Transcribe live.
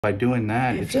By doing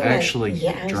that, You it's feel actually like,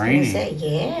 yeah, I was draining. gonna say,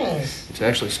 yes. It's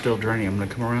actually still draining. I'm going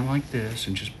to come around like this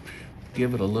and just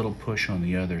give it a little push on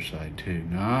the other side too.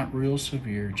 Not real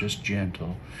severe, just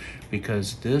gentle,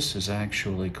 because this is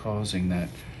actually causing that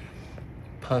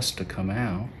pus to come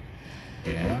out.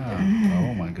 Yeah.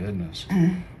 Oh my goodness.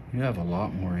 You have a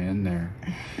lot more in there.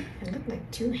 It looked like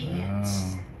two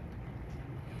hands.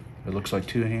 Oh. It looks like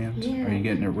two hands? Yeah. Are you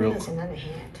getting it real That's another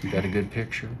hand. You got a good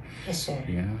picture? Yes, sir.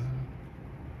 Yeah.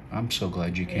 I'm so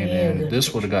glad you came Yeah, in.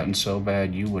 This would have gotten so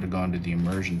bad, you would have gone to the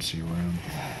emergency room.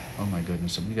 Oh my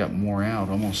goodness, we got more out,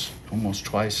 almost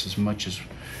twice as much as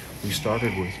we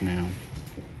started with now.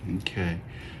 Okay.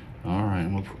 All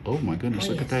right. Oh my goodness,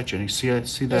 look at that, Jenny. See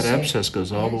that abscess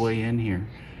goes all the way in here.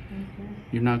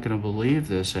 You're not going to believe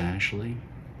this, Ashley.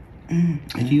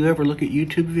 If you ever look at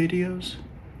YouTube videos,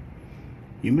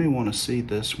 you may want to see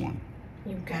this one.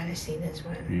 You've got to see this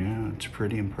one. Yeah, it's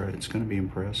pretty impressive. It's going to be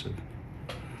impressive.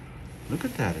 Look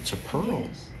at that, it's a pearl.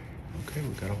 Yes. Okay,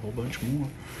 we've got a whole bunch more.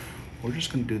 We're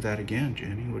just going to do that again,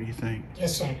 Jenny. What do you think?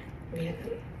 Yes, sir. Yeah.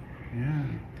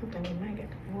 Hope that we might get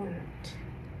more out.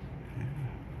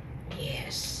 Yeah.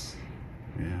 Yes.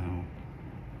 Yeah.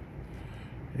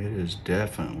 It is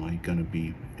definitely going to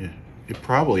be, it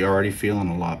probably already feeling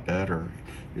a lot better.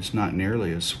 It's not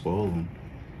nearly as swollen.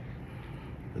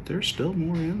 But there's still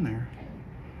more in there.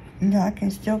 Yeah, I can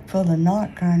still feel the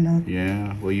knot, kind of.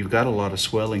 Yeah, well, you've got a lot of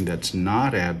swelling that's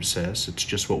not abscess. It's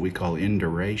just what we call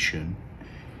induration.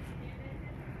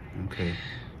 Okay,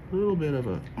 a little bit of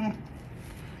a.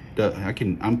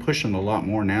 I'm pushing a lot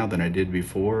more now than I did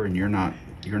before, and you're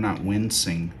not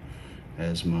wincing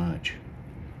as much.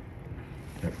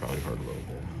 That probably hurt a little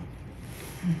bit,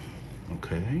 huh?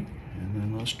 Okay, and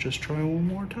then let's just try one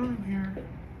more time here.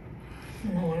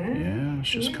 More? Yeah, it's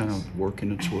just kind of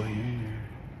working its way in there.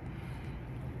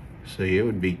 See, it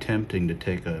would be tempting to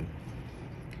take a,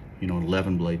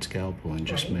 11 blade scalpel and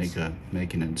just make an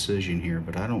incision here,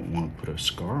 but I don't want to put a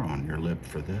scar on your lip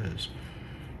for this.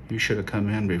 You should have come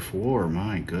in before.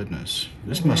 My goodness,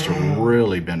 this must have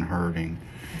really been hurting.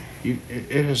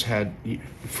 It has had,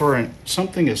 for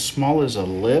something as small as a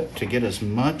lip to get as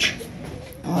much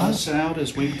pus out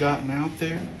as we've gotten out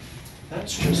there.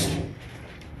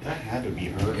 That had to be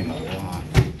hurting a lot.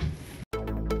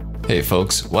 Hey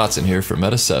folks, Watson here for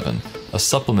Meta 7, a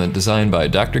supplement designed by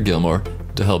Dr. Gilmore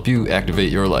to help you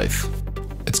activate your life.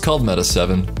 It's called Meta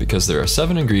 7 because there are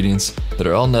 7 ingredients that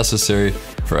are all necessary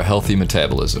for a healthy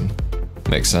metabolism.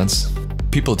 Makes sense?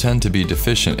 People tend to be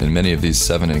deficient in many of these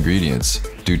 7 ingredients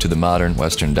due to the modern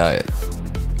Western diet.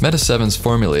 Meta 7's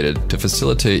formulated to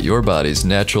facilitate your body's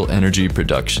natural energy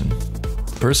production.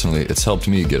 Personally, it's helped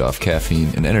me get off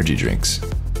caffeine and energy drinks.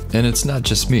 And it's not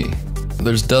just me.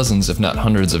 There's dozens, if not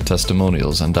hundreds, of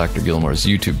testimonials on Dr. Gilmore's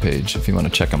YouTube page if you want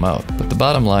to check them out. But the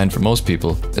bottom line for most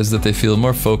people is that they feel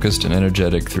more focused and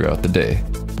energetic throughout the day.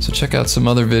 So check out some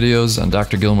other videos on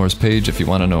Dr. Gilmore's page if you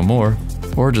want to know more,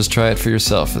 or just try it for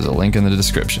yourself. There's a link in the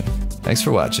description. Thanks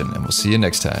for watching, and we'll see you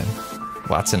next time.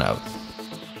 Watson out.